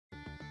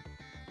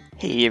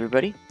Hey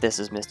everybody, this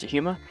is Mr.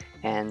 Huma,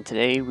 and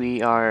today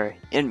we are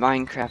in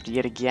Minecraft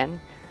yet again.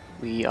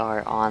 We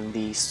are on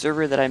the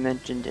server that I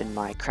mentioned in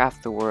my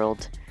Craft the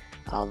World,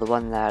 the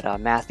one that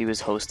Matthew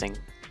is hosting.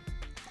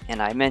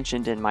 And I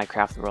mentioned in my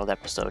Craft the World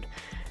episode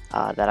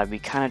that I'd be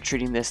kind of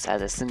treating this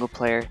as a single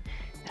player,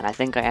 and I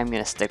think I am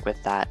going to stick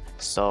with that.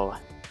 So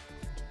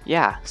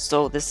yeah,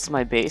 so this is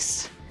my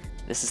base.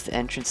 This is the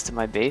entrance to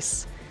my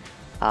base.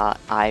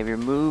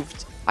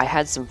 I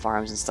had some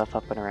farms and stuff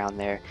up and around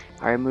there.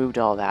 I removed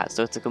all that,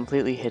 so it's a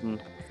completely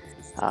hidden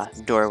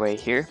doorway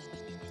here.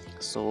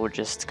 So we'll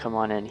just come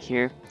on in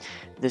here.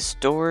 This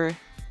door,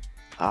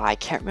 I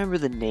can't remember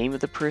the name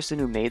of the person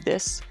who made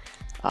this.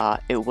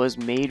 It was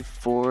made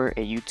for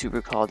a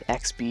YouTuber called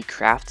XB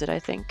Crafted, I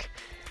think.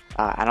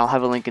 And I'll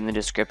have a link in the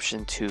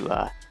description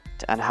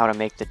on how to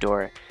make the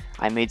door.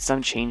 I made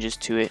some changes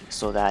to it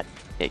so that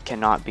it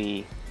cannot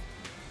be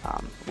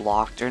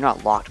locked, or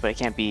not locked, but it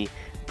can't be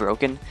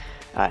broken.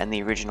 In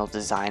the original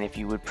design, if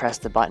you would press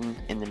the button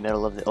in the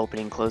middle of the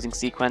opening closing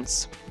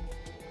sequence,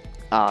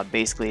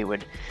 basically it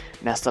would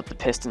mess up the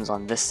pistons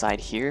on this side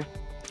here,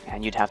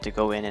 and you'd have to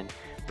go in and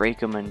break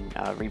them and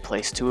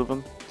replace two of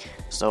them.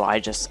 So I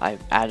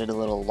added a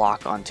little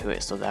lock onto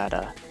it so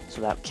that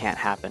can't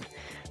happen.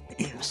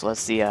 So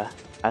let's see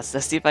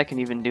if I can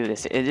even do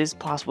this. It is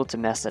possible to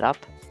mess it up.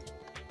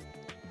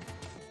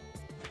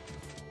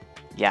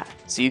 Yeah,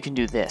 so you can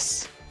do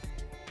this,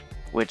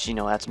 which, you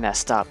know, that's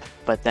messed up,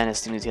 but then as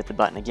soon as you hit the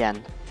button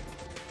again,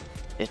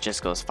 it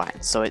just goes fine.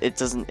 So it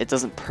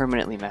doesn't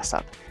permanently mess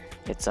up.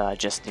 It's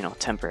just, you know,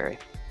 temporary.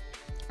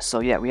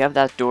 So yeah, we have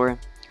that door.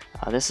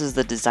 This is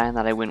the design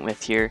that I went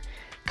with here,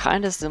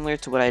 kind of similar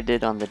to what I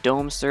did on the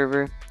Dome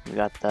server. We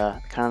got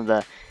the kind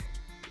of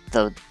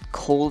the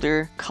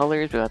colder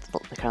colors. We got the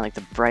kind of like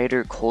the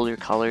brighter, colder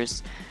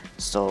colors.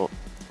 So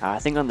I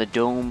think on the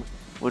Dome,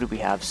 what did we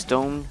have?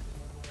 Stone,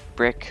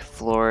 brick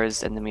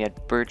floors, and then we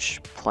had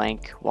birch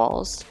plank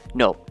walls.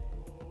 No.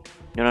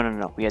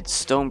 We had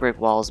stone brick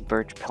walls,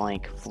 birch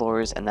plank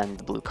floors, and then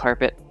the blue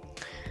carpet.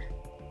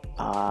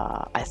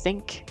 I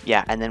think,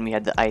 yeah, and then we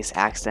had the ice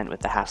accent with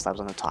the half slabs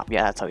on the top.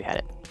 Yeah, that's how we had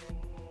it.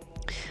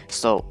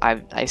 So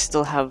I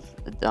still have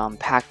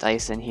packed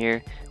ice in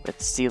here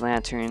with sea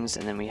lanterns,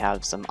 and then we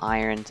have some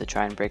iron to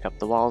try and break up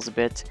the walls a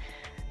bit.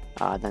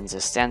 Then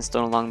just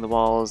sandstone along the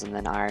walls, and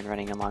then iron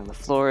running along the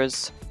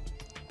floors.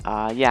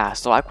 Yeah,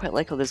 so I quite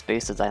like how this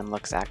base design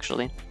looks,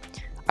 actually.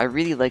 I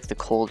really like the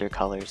colder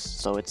colors,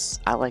 so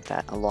I like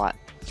that a lot.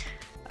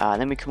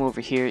 Then we come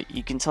over here.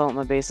 You can tell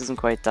my base isn't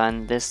quite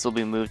done. This will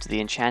be moved to the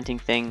enchanting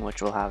thing,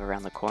 which we'll have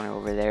around the corner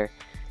over there.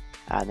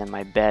 Then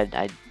my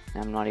bed,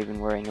 I'm not even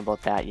worrying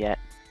about that yet.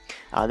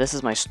 This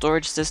is my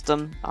storage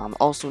system,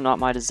 also not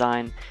my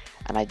design,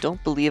 and I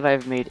don't believe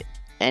I've made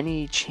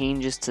any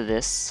changes to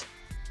this.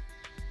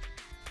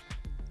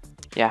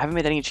 Yeah, I haven't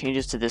made any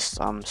changes to this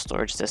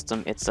storage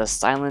system. It's a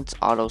silent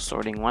auto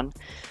sorting one.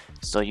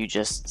 So you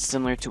just,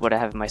 similar to what I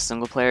have in my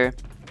single player,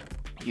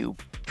 you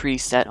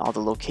preset all the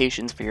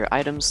locations for your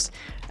items,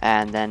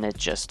 and then it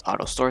just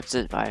auto sorts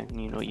it by,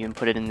 you know, you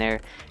input it in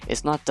there.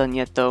 It's not done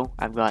yet though.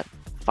 I've got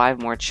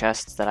 5 more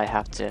chests that I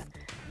have to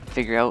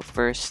figure out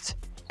first.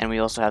 And we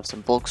also have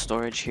some bulk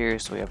storage here.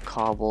 So we have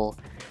cobble,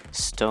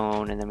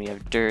 stone, and then we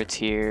have dirt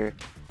here.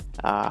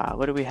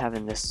 What do we have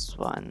in this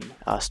one?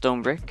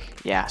 Stone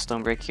brick. Yeah,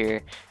 stone brick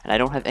here. And I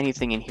don't have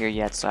anything in here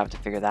yet, so I have to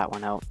figure that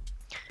one out.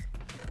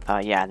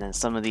 Yeah, and then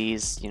some of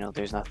these, you know,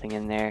 there's nothing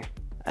in there.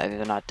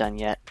 They're not done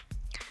yet.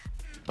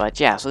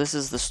 But yeah, so this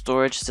is the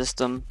storage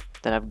system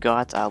that I've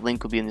got.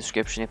 Link will be in the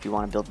description if you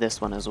want to build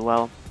this one as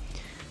well.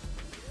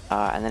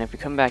 And then if we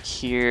come back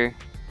here,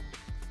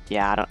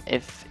 yeah,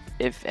 if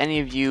any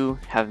of you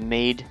have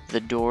made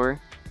the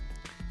door,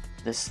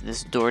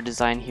 this door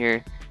design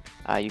here,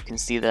 you can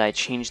see that I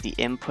changed the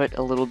input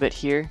a little bit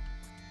here.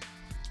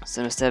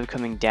 So instead of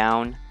coming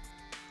down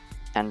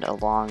and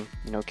along,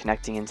 you know,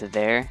 connecting into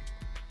there.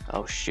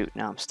 Oh shoot,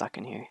 now I'm stuck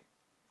in here.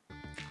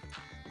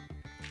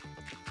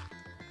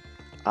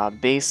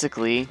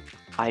 Basically,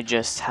 I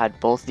just had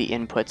both the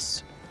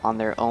inputs on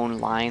their own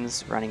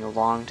lines running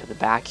along to the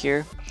back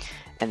here,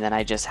 and then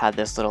I just had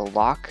this little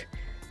lock.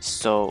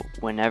 So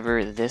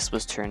whenever this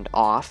was turned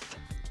off,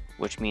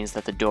 which means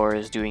that the door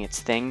is doing its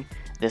thing,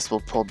 this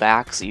will pull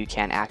back so you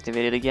can't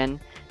activate it again,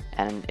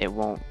 and it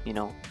won't, you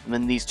know,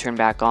 when these turn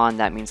back on,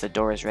 that means the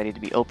door is ready to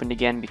be opened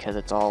again because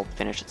it's all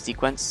finished its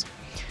sequence.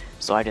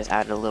 So I just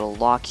added a little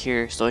lock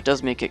here, so it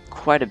does make it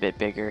quite a bit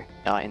bigger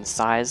in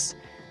size,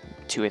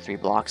 2 or 3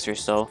 blocks or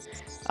so,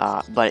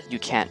 but you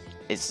can't,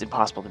 it's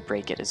impossible to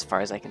break it as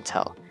far as I can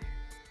tell.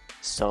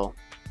 So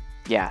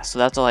yeah, so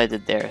that's all I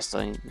did there.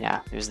 So yeah,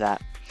 there's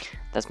that.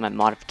 That's my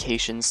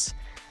modifications.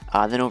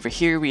 Then over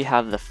here we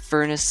have the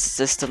furnace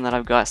system that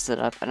I've got set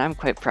up, and I'm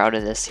quite proud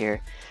of this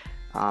here.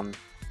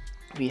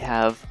 We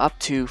have up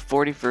to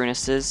 40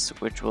 furnaces,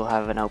 which will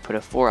have an output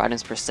of 4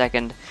 items per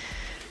second.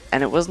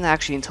 And it wasn't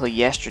actually until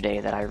yesterday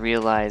that I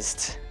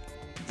realized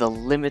the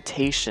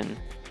limitation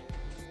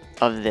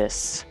of the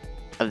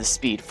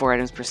speed, 4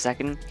 items per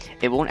second.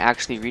 It won't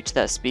actually reach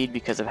that speed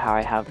because of how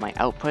I have my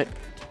output.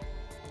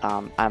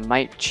 I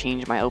might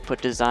change my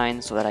output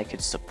design so that I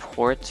could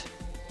support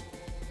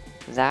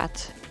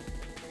that.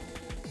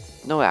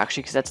 No,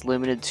 actually, because that's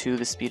limited to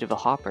the speed of a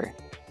hopper.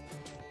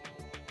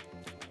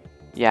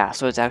 Yeah,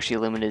 so it's actually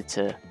limited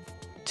to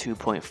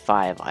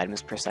 2.5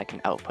 items per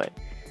second output.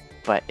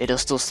 But it'll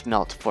still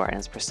smelt 4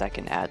 items per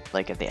second at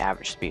the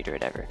average speed or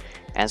whatever.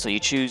 And so you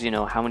choose,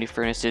 how many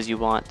furnaces you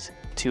want.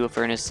 2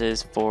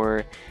 furnaces,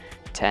 4,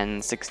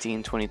 10,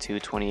 16, 22,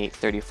 28,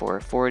 34,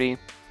 40.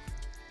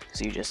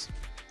 So you just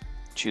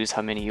choose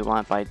how many you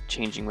want by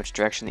changing which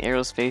direction the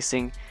arrow's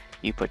facing.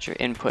 You put your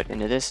input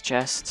into this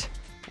chest,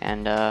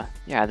 and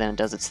yeah, then it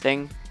does its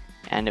thing,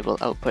 and it will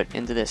output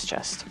into this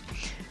chest.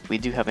 We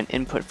do have an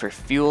input for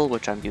fuel,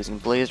 which I'm using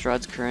blaze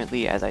rods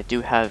currently, as I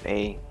do have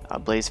a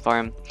blaze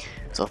farm.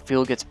 So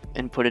fuel gets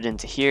inputted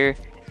into here,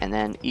 and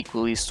then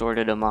equally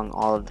sorted among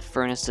all of the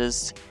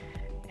furnaces.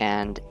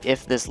 And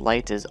if this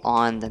light is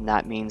on, then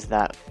that means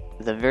that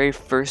the very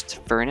first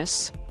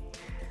furnace,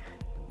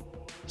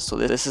 so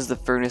this is the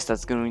furnace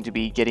that's going to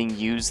be getting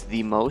used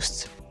the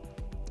most.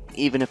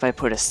 Even if I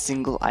put a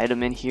single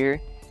item in here,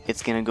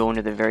 it's going to go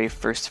into the very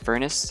first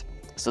furnace.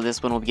 So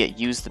this one will get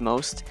used the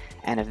most,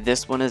 and if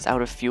this one is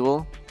out of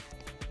fuel,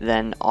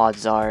 then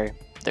odds are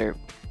they're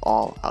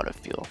all out of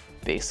fuel,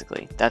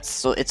 basically.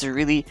 So it's a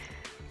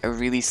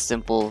really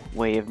simple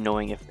way of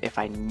knowing if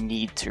I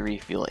need to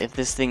refuel. If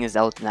this thing is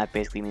out, then that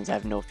basically means I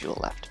have no fuel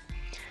left.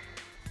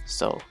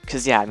 So,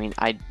 because yeah, I mean,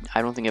 I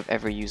don't think I've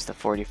ever used the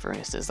 40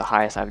 furnaces. The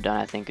highest I've done,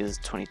 I think, is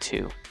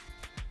 22.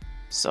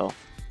 So,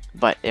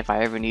 but if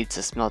I ever need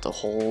to smelt a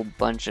whole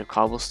bunch of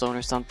cobblestone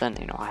or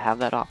something, I have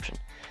that option.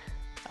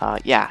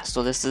 Yeah,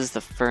 so this is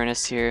the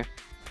furnace here.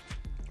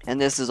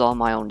 And this is all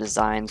my own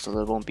design, so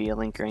there won't be a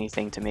link or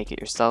anything to make it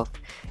yourself.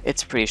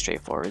 It's pretty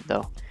straightforward,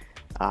 though.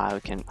 We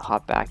can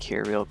hop back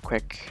here real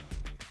quick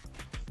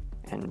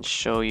and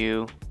show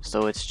you.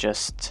 So it's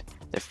just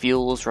the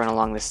fuels run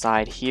along the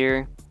side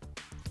here.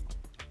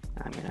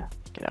 I'm gonna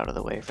get out of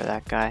the way for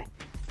that guy.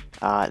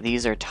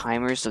 These are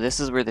timers, so this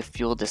is where the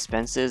fuel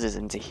dispenses, is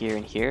into here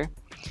and here.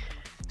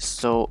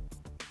 So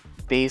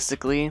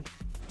basically,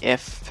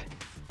 if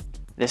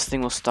this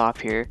thing will stop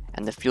here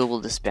and the fuel will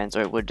dispense,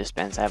 or it would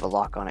dispense, I have a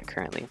lock on it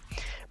currently,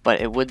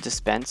 but it would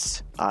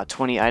dispense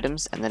 20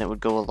 items, and then it would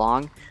go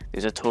along.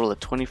 There's a total of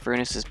 20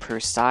 furnaces per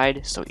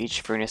side, so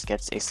each furnace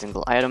gets a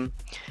single item.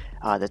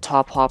 The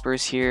top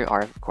hoppers here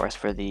are of course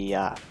for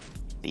the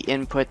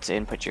input, to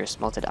input your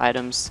smelted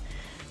items.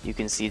 You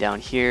can see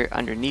down here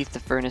underneath the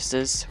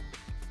furnaces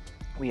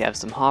we have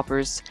some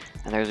hoppers,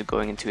 and those are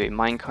going into a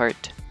minecart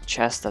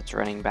chest that's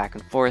running back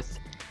and forth.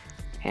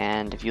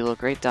 And if you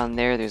look right down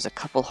there, there's a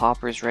couple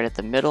hoppers right at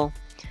the middle,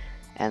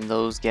 and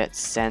those get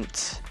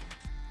sent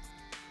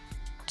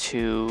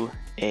to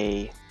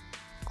a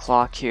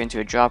clock here,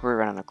 into a dropper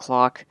run on a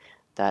clock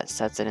that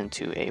sets it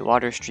into a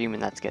water stream,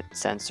 and that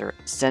gets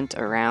sent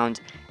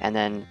around, and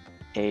then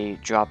a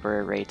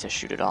dropper array to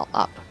shoot it all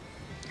up.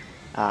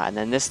 And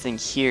then this thing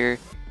here,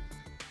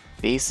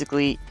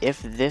 basically, if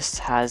this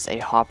has a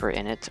hopper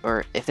in it,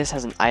 or if this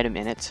has an item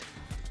in it,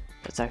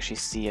 let's actually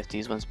see if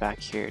these ones back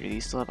here, do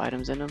these still have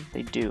items in them?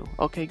 They do.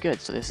 Okay, good.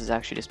 So this is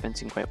actually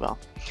dispensing quite well.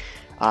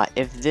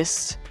 If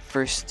this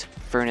first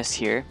furnace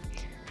here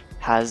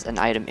has an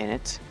item in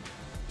it,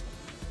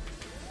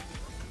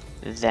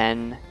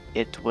 then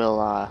it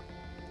will,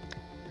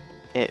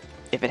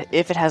 if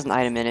it has an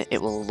item in it, it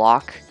will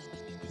lock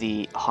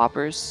the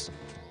hoppers,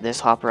 this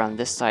hopper on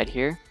this side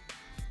here,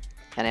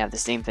 and I have the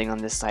same thing on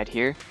this side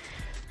here,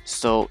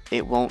 so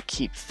it won't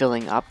keep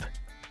filling up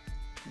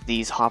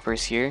these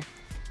hoppers here.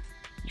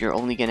 You're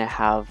only going to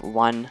have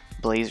one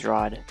blaze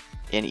rod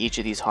in each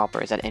of these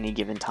hoppers at any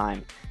given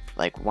time,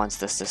 like once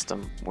the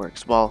system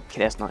works. Well,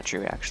 okay, that's not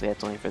true actually,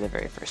 that's only for the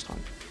very first one.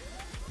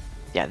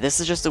 Yeah, this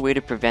is just a way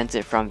to prevent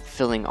it from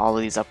filling all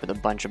of these up with a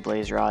bunch of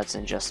blaze rods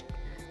and just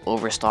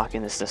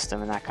overstocking the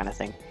system and that kind of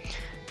thing.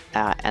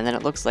 And then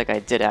it looks like I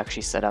did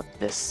actually set up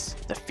the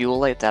fuel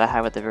light that I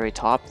have at the very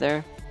top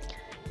there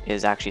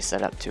is actually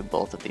set up to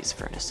both of these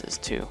furnaces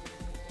too,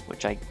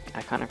 which I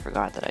kind of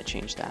forgot that I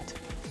changed that.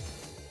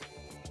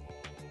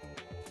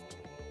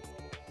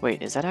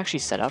 Wait, is that actually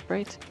set up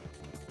right?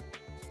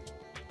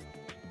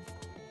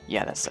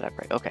 Yeah, that's set up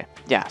right. Okay.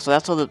 Yeah, so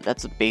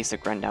that's a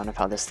basic rundown of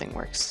how this thing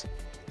works.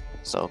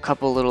 So a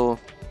couple little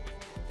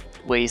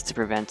ways to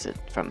prevent it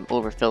from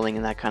overfilling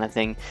and that kind of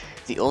thing.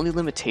 The only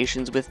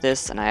limitations with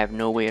this, and I have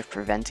no way of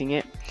preventing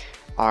it,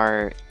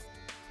 are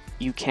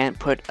you can't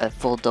put a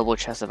full double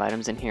chest of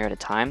items in here at a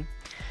time.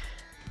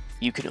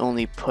 You can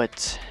only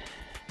put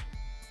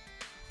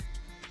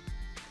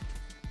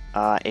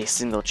a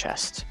single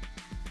chest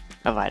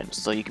of items.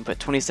 So you can put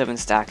 27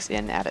 stacks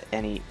in at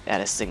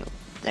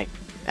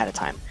a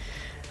time,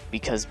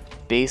 because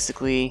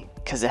basically,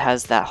 because it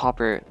has that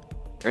hopper,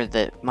 or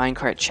the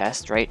minecart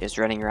chest, right, is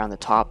running around the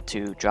top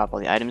to drop all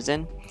the items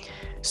in.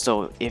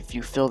 So if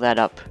you fill that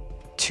up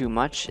too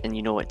much, and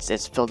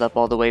it's filled up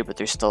all the way, but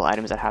there's still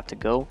items that have to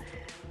go,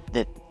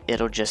 that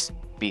it'll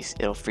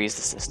freeze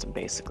the system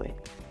basically.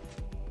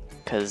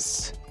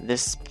 Because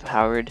this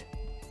powered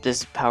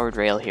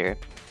rail here,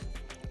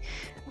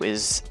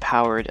 is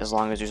powered as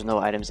long as there's no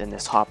items in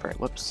this hopper.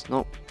 Whoops,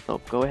 nope,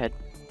 go ahead.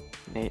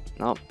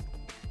 Nope,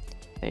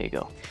 there you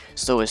go.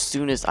 So as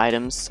soon as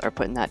items are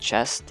put in that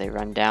chest, they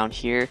run down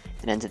here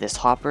and into this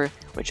hopper,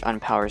 which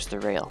unpowers the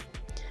rail.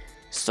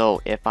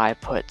 So if I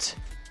put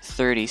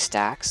 30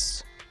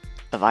 stacks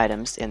of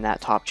items in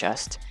that top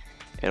chest,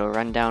 it'll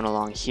run down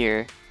along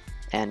here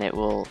and it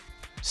will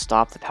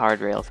stop the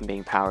powered rail from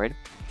being powered.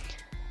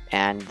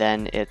 And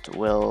then it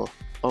will,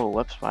 oh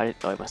whoops,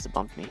 it must have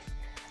bumped me.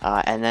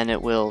 And then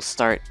it will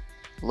start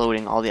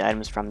loading all the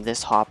items from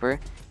this hopper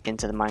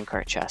into the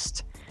minecart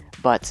chest.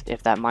 But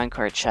if that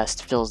minecart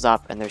chest fills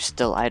up and there's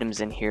still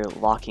items in here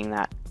locking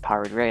that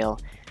powered rail,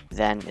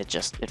 then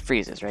it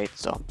freezes, right?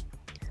 So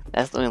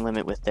that's the only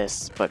limit with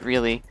this, but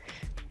really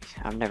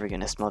I'm never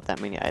gonna smelt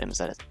that many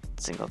items at a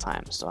single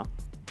time. So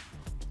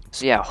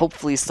yeah,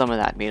 hopefully some of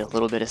that made a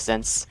little bit of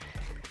sense.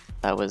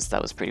 That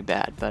was pretty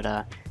bad,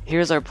 but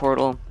here's our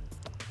portal.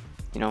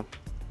 You know,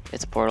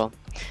 it's a portal.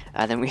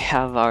 Then we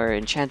have our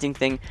enchanting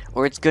thing,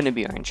 or it's gonna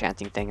be our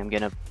enchanting thing. I'm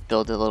gonna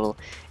build a little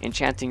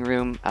enchanting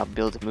room. I'll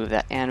be able to move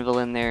that anvil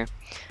in there.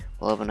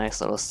 We'll have a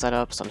nice little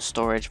setup, some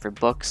storage for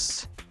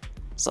books,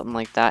 something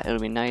like that. It'll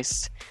be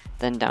nice.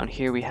 Then down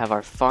here we have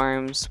our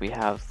farms.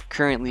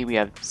 Currently we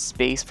have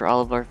space for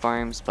all of our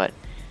farms, but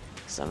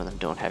some of them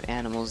don't have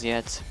animals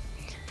yet.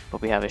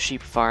 But we have a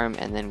sheep farm,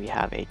 and then we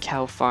have a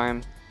cow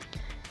farm,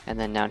 and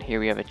then down here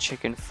we have a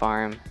chicken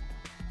farm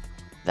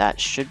that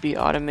should be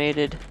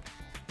automated.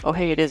 Oh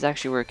hey, it is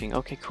actually working.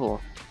 Okay, cool.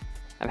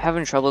 I'm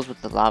having troubles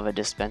with the lava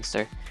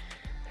dispenser.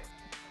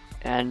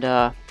 And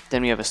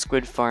then we have a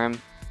squid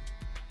farm,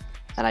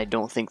 and I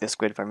don't think the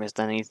squid farm has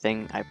done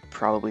anything. I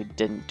probably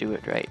didn't do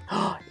it right.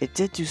 Oh, it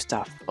did do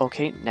stuff.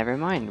 Okay, never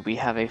mind. We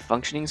have a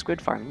functioning squid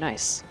farm.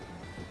 Nice.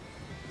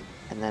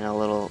 And then a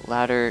little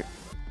ladder,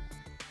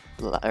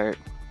 or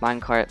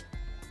minecart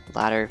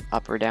ladder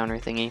up or down or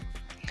thingy.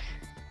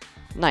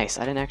 Nice.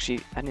 I didn't actually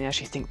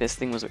think this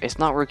thing was. It's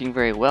not working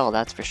very well,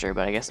 that's for sure,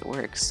 but I guess it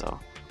works. So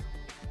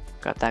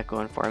got that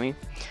going for me.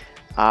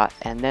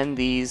 And then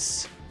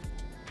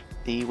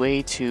the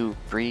way to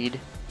breed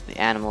the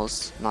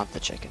animals, not the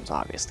chickens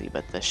obviously,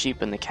 but the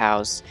sheep and the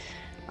cows.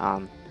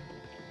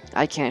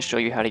 I can't show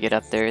you how to get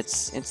up there.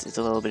 It's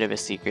a little bit of a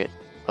secret.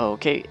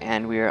 Okay,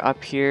 and we are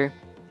up here,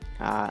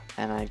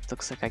 and it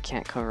looks like I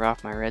can't cover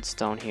off my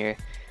redstone here.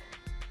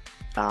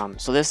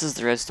 So this is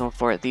the redstone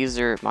fort. These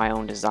are my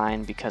own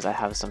design because I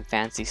have some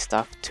fancy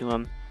stuff to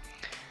them.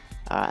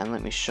 And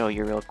let me show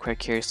you real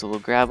quick here. So we'll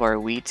grab our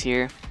wheat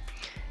here,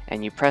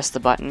 and you press the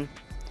button,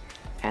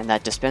 and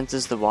that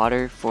dispenses the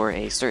water for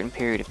a certain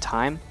period of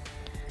time.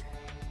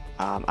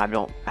 I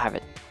don't have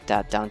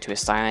that down to a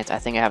science. I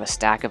think I have a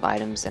stack of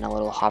items and a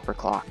little hopper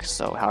clock,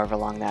 so however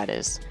long that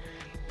is.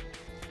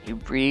 You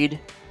breed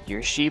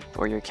your sheep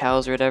or your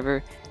cows or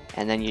whatever,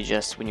 and then you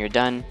just, when you're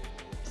done,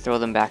 throw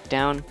them back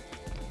down,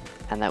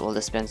 and that will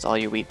dispense all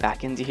your wheat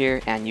back into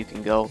here, and you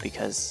can go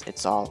because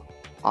it's all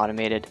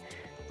automated.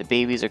 The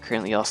babies are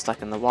currently all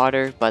stuck in the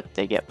water, but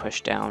they get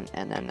pushed down,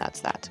 and then that's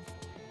that.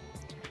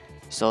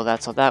 So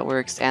that's how that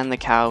works, and the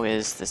cow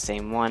is the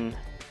same one.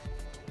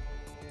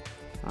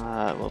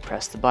 We'll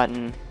press the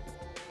button.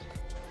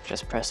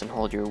 Just press and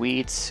hold your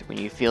wheat when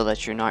you feel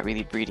that you're not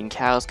really breeding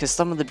cows, because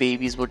some of the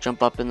babies will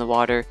jump up in the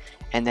water,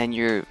 and then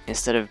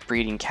instead of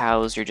breeding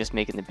cows, you're just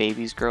making the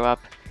babies grow up.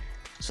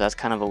 So that's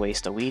kind of a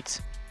waste of wheat.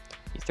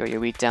 You throw your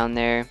wheat down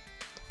there,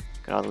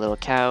 got all the little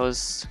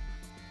cows,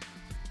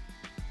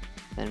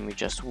 then we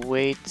just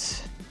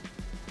wait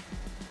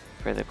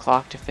for the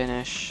clock to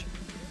finish,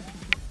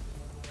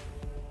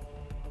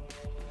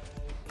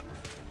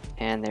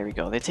 and there we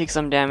go. They take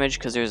some damage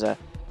because there's a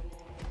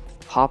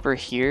hopper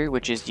here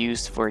which is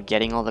used for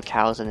getting all the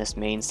cows in this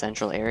main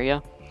central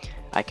area.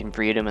 I can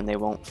breed them and they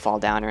won't fall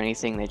down or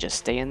anything, they just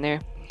stay in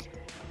there,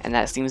 and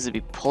that seems to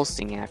be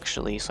pulsing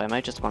actually, so I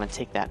might just want to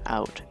take that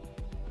out.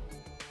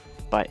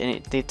 But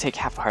they take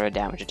half a heart of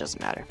damage, it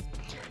doesn't matter.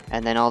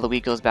 And then all the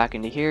wheat goes back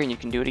into here and you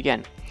can do it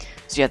again.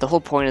 So yeah, the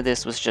whole point of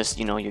this was just,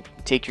 you know, you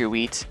take your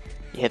wheat,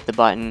 you hit the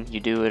button, you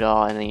do it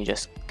all, and then you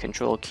just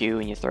control Q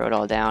and you throw it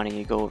all down, and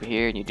you go over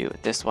here and you do it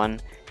with this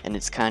one, and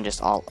it's kind of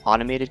just all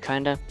automated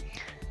kinda.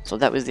 So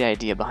that was the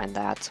idea behind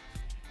that.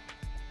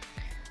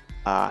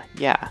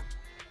 Yeah.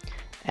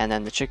 And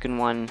then the chicken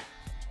one,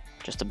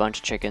 just a bunch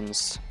of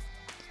chickens.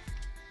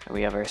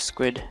 We have our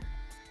squid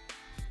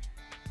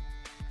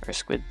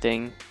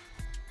thing.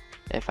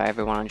 If I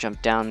ever want to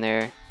jump down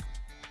there,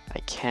 I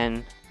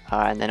can.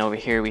 And then over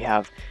here we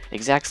have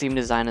exact same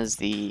design as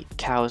the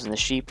cows and the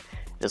sheep.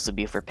 This will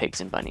be for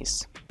pigs and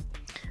bunnies.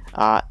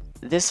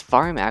 This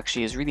farm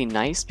actually is really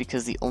nice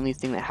because the only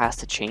thing that has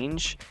to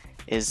change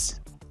is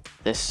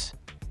this,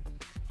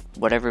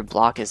 whatever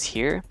block is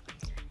here,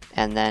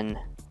 and then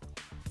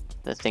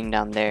the thing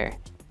down there.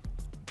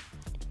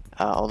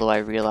 Although I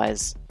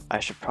realize I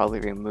should probably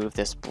remove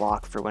this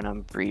block for when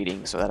I'm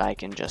breeding so that I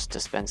can just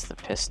dispense the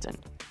piston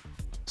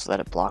so that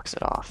it blocks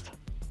it off.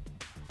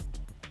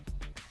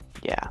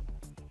 Yeah.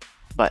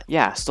 But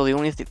yeah, so the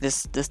only thing,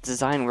 this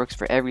design works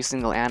for every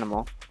single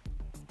animal.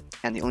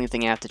 And the only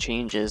thing I have to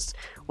change is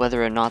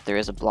whether or not there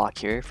is a block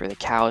here. For the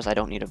cows, I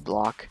don't need a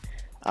block.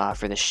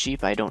 For the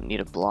sheep, I don't need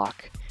a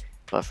block.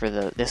 But for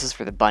this is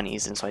for the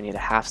bunnies, and so I need a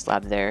half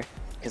slab there,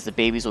 because the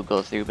babies will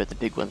go through, but the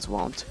big ones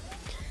won't.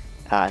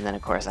 And then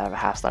of course I have a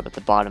half slab at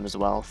the bottom as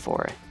well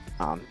for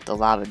the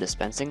lava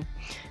dispensing.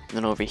 And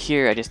then over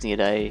here, I just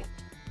need a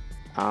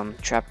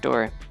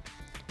trapdoor.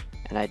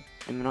 And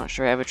I'm not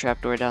sure I have a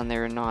trapdoor down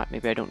there or not.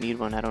 Maybe I don't need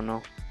one, I don't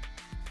know.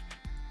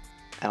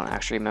 I don't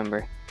actually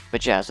remember.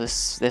 But yeah, so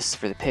this is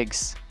for the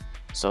pigs.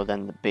 So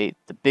then the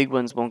big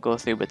ones won't go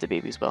through, but the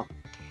babies will.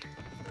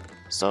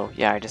 So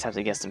yeah, I just have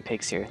to get some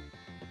pigs here.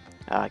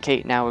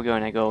 Okay, now we're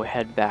going to go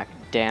head back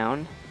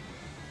down.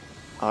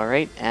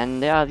 Alright,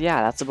 and yeah,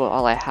 that's about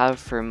all I have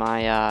for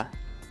my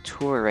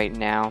tour right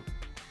now.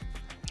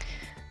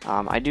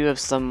 I do have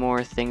some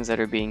more things that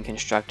are being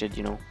constructed,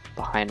 you know,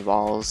 behind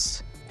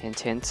walls. Hint,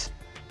 hint.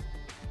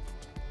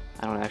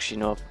 I don't actually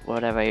know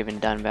what have I even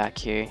done back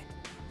here.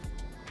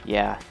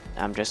 Yeah,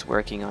 I'm just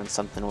working on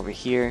something over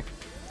here,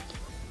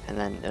 and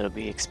then it'll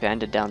be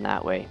expanded down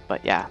that way.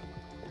 But yeah,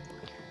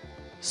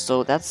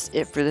 so that's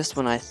it for this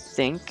one, I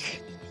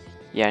think.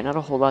 Yeah, not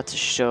a whole lot to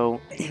show.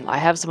 I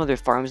have some other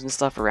farms and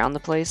stuff around the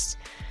place.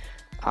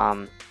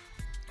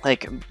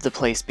 Like the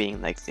place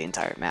being like the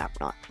entire map,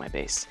 not my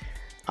base.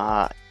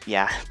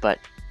 Yeah, but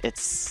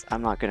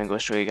I'm not gonna go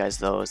show you guys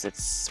those.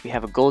 We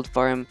have a gold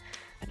farm,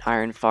 an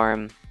iron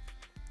farm,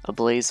 a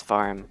blaze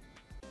farm,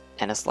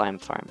 and a slime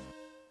farm.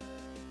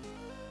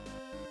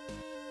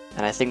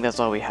 And I think that's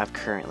all we have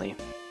currently.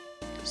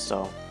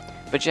 So,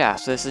 but yeah,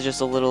 so this is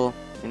just a little,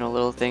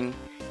 little thing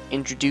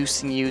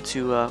introducing you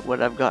to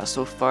what I've got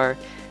so far.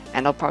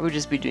 And I'll probably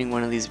just be doing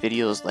one of these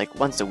videos like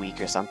once a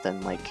week or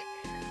something. Like,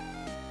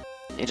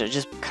 it'll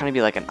just kind of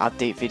be like an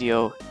update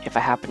video. If I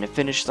happen to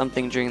finish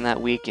something during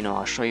that week,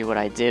 I'll show you what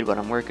I did, what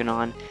I'm working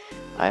on.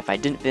 If I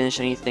didn't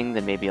finish anything,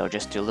 then maybe I'll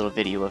just do a little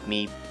video of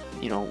me,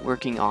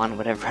 working on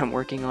whatever I'm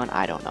working on.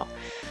 I don't know.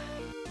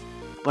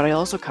 What I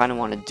also kind of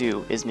want to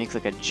do is make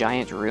like a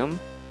giant room,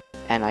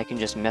 and I can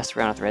just mess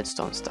around with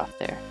redstone stuff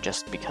there,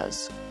 just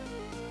because.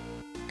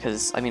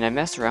 Because, I mean, I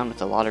mess around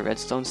with a lot of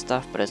redstone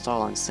stuff, but it's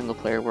all on single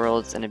player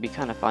worlds, and it'd be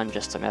kind of fun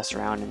just to mess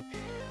around,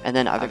 and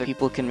then other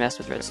people can mess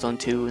with redstone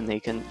too, and they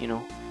can,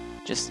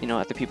 just,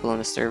 other people on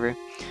the server.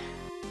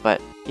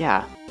 But,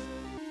 yeah.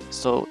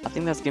 So, I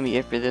think that's going to be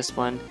it for this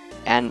one,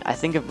 and I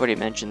think I've already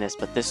mentioned this,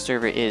 but this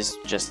server is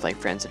just like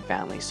friends and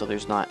family, so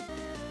there's not,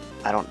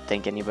 I don't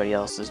think anybody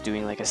else is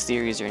doing like a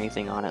series or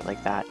anything on it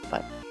like that,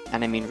 but,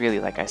 and I mean,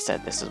 really, like I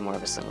said, this is more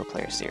of a single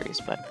player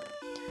series, but.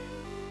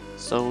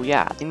 So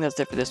yeah, I think that's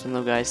it for this one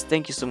though, guys.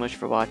 Thank you so much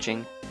for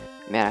watching.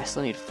 Man, I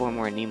still need 4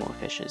 more Nemo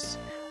fishes.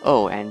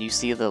 Oh, and you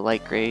see the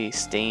light gray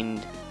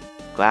stained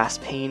glass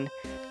pane?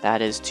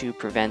 That is to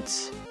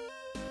prevent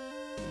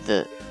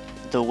the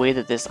way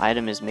that this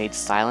item is made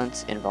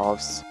silent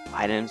involves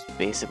items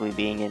basically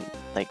being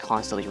like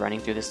constantly running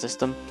through the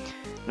system.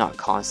 Not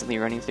constantly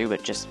running through,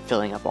 but just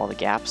filling up all the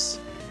gaps.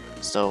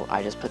 So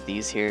I just put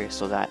these here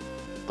so that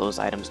those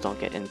items don't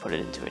get inputted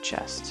into a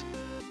chest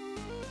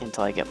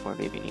until I get more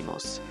baby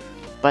Nemos.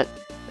 But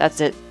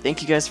that's it.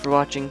 Thank you guys for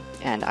watching,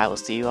 and I will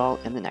see you all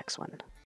in the next one.